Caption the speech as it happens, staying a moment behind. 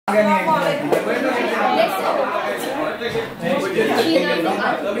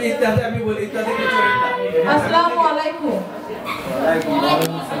আসসালামু আলাইকুম।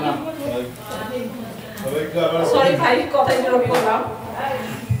 সরি ভাই, কথা ইন্টারাপ্ট করলাম।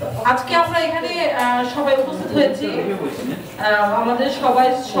 আজকে আমরা এখানে সবাই উপস্থিত হয়েছি আমাদের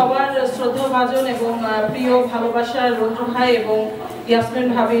সবার শ্রদ্ধাভাজন এবং প্রিয় ভালোবাসার রঞ্জু ভাই এবং ইয়াসমিন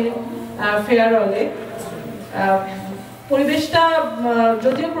ভাবির ফেয়ারওয়েলে। পরিবেশটা,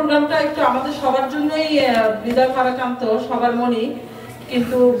 যদিও প্রোগ্রামটা একটু আমাদের সবার জন্যই হৃদয় ভারাক্রান্ত, সবার মনই,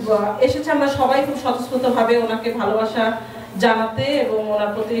 কিন্তু এসেছে আমরা সবাই খুব স্বতঃস্ফূর্তভাবে ওনাকে ভালোবাসা জানাতে এবং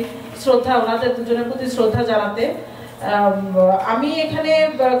ওনার প্রতি শ্রদ্ধা, ওনাদের দুজনের প্রতি শ্রদ্ধা জানাতে। আমি এখানে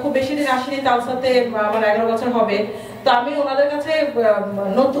খুব বেশি দিন আসিনি, তালসাতে আমার 11 বছর হবে, তো আমি ওনাদের কাছে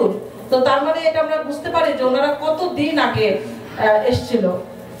নতুন, তো তার মানে এটা আমরা বুঝতে পারি যে ওনারা কত দিন আগে এসেছিল।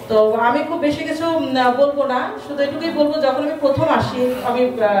 তো আমি খুব বেশি কিছু বলবো না, শুধু এটুকুই বলবো, যখন আমি প্রথম আসি, আমি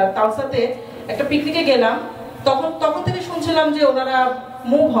তালসাতে একটা পিকনিকে গেলাম, তখন থেকে শুনছিলাম যে ওনারা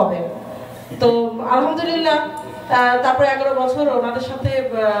মুভ হবে। তো আলহামদুলিল্লাহ তারপরে 11 বছর ওনাদের সাথে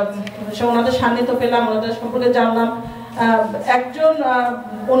ওনাদের সান্নিধ্য পেলাম, ওনাদের সম্পর্কে জানলাম। একজন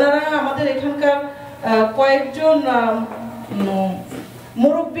ওনারা আমাদের এখানকার কয়েকজন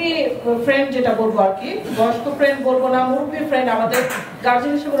মুরব্বী ফ্রেন্ড, যেটা বলবো আর কি, বয়স্ক ফ্রেন্ড বলবো না, মুরব্বী ফ্রেন্ড, আমাদের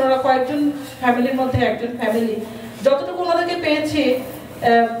গার্জেন হিসেবে ওনারা কয়েকজন ফ্যামিলির মধ্যে একজন ফ্যামিলি। যতটুকু ওনাদেরকে পেয়েছি,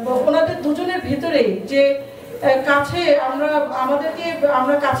 ওনাদের দুজনের ভিতরেই যে কাছে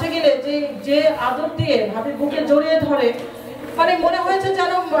আমরা কাছে গেলে যে আদর দিয়ে ভাবি বুকে জড়িয়ে ধরে, মানে মনে হয়েছে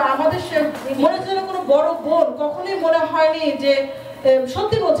যেন আমাদের মনে হচ্ছে যেন কোনো বড় বোন। কখনোই মনে হয়নি যে,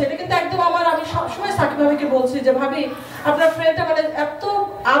 সত্যি বলছি, এটা কিন্তু একদম আমি সবসময় সাকি ভাবিকে বলছি যে ভাবি আপনার ফ্রেন্ডটা মানে এত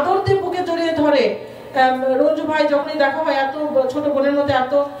আদর দিয়ে বুকে জড়িয়ে ধরে। রঞ্জু ভাই যখনই দেখা হয় এত ছোট বোনের মধ্যে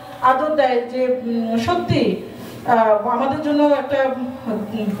এত আদর দেয় যে সত্যি আমাদের জন্য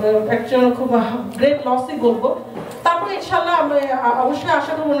একজন খুব গ্রেট লসই বলবো। তারপরে ইনশাল্লাহ আমরা অবশ্যই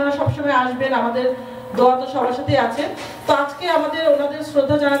আশা করব ওনারা সবসময় আসবেন, আমাদের দোয়া তো সবার সাথেই আছে। তো আজকে ওনাদের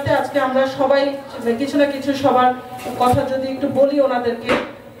শ্রদ্ধা জানাতে আজকে আমরা সবাই কিছু না কিছু সবার কথা যদি একটু বলি ওনাদেরকে,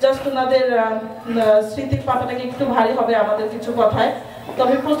 জাস্ট ওনাদের স্মৃতির পাতাটাকে একটু ভারী হবে আমাদের কিছু কথায়। তো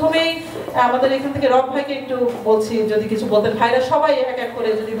আমি প্রথমেই আমাদের এখান থেকে রব ভাইকে একটু বলছি যদি কিছু বলতেন। ভাইরা সবাই এক এক করে,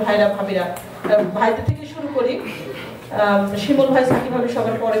 যদি ভাইরা ভাবিরা, ভাইদের থেকে শুরু করি। শিমুল ভাই, সাকি ভাবি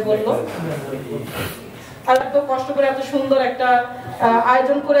সবার পরে বললো। আর এত কষ্ট করে এত সুন্দর একটা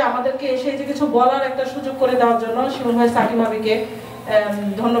আয়োজন করে আমাদেরকে এসে যে কিছু বলার একটা সুযোগ করে দেওয়ার জন্য শিমুল ভাই, সাকি ভাবিকে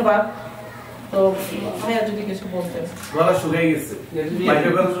ধন্যবাদ। তো ভাইয়া যদি কিছু বলতেন। গলা শুকিয়ে গেছে,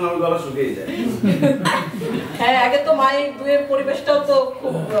 মাইকের কথা শুনে গলা শুকিয়ে যায়। হ্যাঁ, আগে তো মাইক দুয়ের পরিবেশটাও তো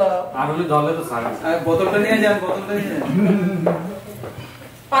খুব আর হলে দলে তো সার্ভিস, বোতলটা নিয়ে যান, বোতলটা নিয়ে যান,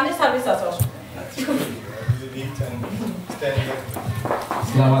 পানি সার্ভিস আছে।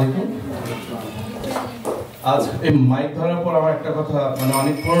 আসসালামু আলাইকুম। আজ এই মাইক ধরার পর আমার একটা কথা, মানে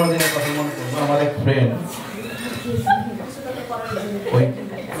অনেক পুরোনো দিনের কথা মনে পড়লো। আমার এক ফ্রেন্ড,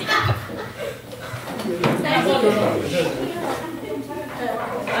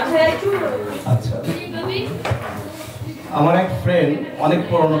 আচ্ছা, আমার এক ফ্রেন্ড, অনেক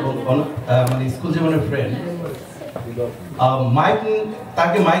পুরোনো মানে স্কুল জীবনের ফ্রেন্ড,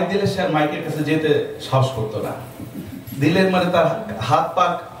 তাকে মাইক দিলে সে মাইকের কাছে যেতে সাহস করতো না। দিলে মানে তার হাত পা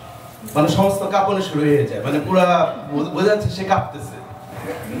মানে সমস্ত কাঁপনে শুরু হয়ে যায়, মানে পুরা বোঝা যাচ্ছে সে কাঁপতেছে।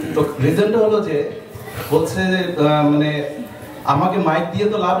 তো রিজনটা হলো যে বলছে মানে আমাকে মাইক দিয়ে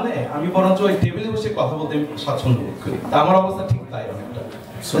তো লাভ নেই, আমি বরঞ্চ ওই টেবিলে বসে কথা বলতে স্বাচ্ছন্দ্য বোধ করি। তা আমার অবস্থা ঠিক তাই অনেকটা।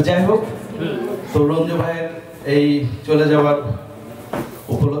 তো যাই হোক, তো রঞ্জু ভাইয়ের এই চলে যাওয়ার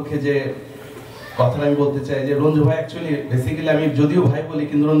উপলক্ষে যে কথাটা আমি বলতে চাই, যে রঞ্জু ভাই অ্যাকচুয়ালি বেসিক্যালি আমি যদিও ভাই বলি,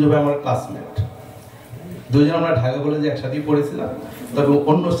 কিন্তু রঞ্জু ভাই আমার ক্লাসমেট। দুজন আমরা ঢাকা কলেজে একসাথেই পড়েছিলাম, তবে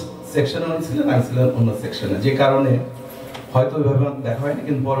অন্য সেকশনে উনি ছিলেন, আমি ছিলাম অন্য সেকশনে, যে কারণে হয়তো ওইভাবে দেখা হয়নি,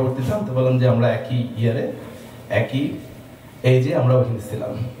 কিন্তু পরবর্তীতে জানতে পারলাম যে আমরা একই ইয়ারে একই এজে আমরা ওখানে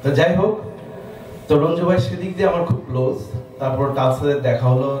ছিলাম। তো যাই হোক, তো রঞ্জু ভাই সেদিক দিয়ে আমার খুব ক্লোজ। তারপর তার সাথে দেখা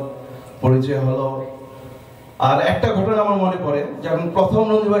হলো, পরিচয় হলো। আর একটা ঘটনা আমার মনে পড়ে, যখন প্রথম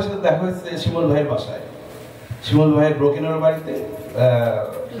রঞ্জু ভাইয়ের সাথে দেখা হয়েছে শিমুল ভাইয়ের বাসায়, শিমুল ভাইয়ের ব্রোকেনের বাড়িতে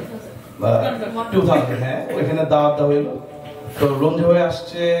 2000, হ্যাঁ, ওইখানে দাওয়াত দেওয়া হইলো। তো রঞ্জু ভাই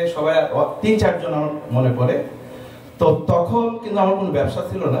আসছে, সবাই 3-4 জন আমার মনে পড়ে। তো তখন কিন্তু আমার কোনো ব্যবসা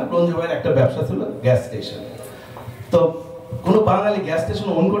ছিল না, রঞ্জু ভাইয়ের একটা ব্যবসা ছিল গ্যাস স্টেশন। তো কোনো বাঙালি গ্যাস স্টেশন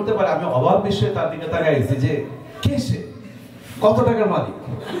অন করতে পারে, আমি অবাক বিষয়ে তার দিকে তাকাইছি যে কে সে, কত টাকার মালিক,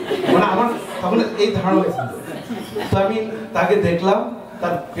 মানে আমার তখন এই ধারণা হয়েছিল। তো আমি তাকে দেখলাম,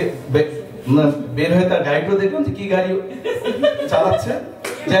 তার বের হয়ে তার গাড়িটাও দেখলাম যে কি গাড়ি চালাচ্ছে।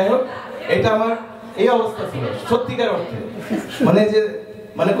 যাই হোক, এটা আমার এই অবস্থা ছিল সত্যিকার অর্থে, মানে যে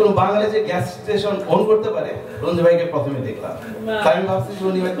মানে কোন বাঙালি যে গ্যাস স্টেশন অন করতে পারে রঞ্জু ভাইকে প্রথমে দেখলাম। তাই আমি ভাবছি যে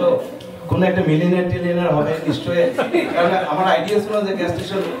উনি হয়তো কোন একটা মিলিয়নিয়ার হবে নিশ্চয়ই, কারণ আমার আইডিয়া ছিল যে গ্যাস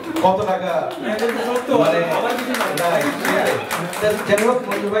স্টেশন কত টাকা মানে যাই হোক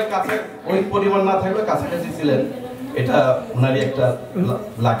রঞ্জু ভাই কাছে ওই পরিমাণ না থাকলে কাছাকাছি ছিলেন, এটা ওনারই একটা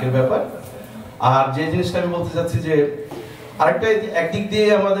লাকের ব্যাপার। আর যে জিনিসটা আমি বলতে চাচ্ছি যে আরেকটা, একদিক দিয়ে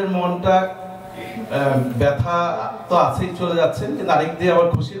আমাদের মনটা ব্যথা তো আছেই, চলে যাচ্ছেন, কিন্তু আরেক দিয়ে আবার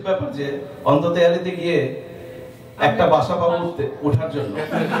খুশির ব্যাপার যে অন্তত এলিতে গিয়ে একটা বাসা পাবো ওঠার জন্য,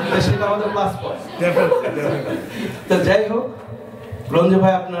 সেটা আমাদের প্লাস পয়েন্ট। তো যাই হোক, রঞ্জু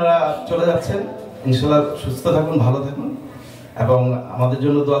ভাই আপনারা চলে যাচ্ছেন, ইনশাআল্লাহ সুস্থ থাকুন, ভালো থাকুন এবং আমাদের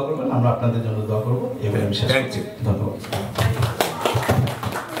জন্য দোয়া করবেন, আমরা আপনাদের জন্য দোয়া করবো। এবারে আমি শেষ করছি। ধন্যবাদ।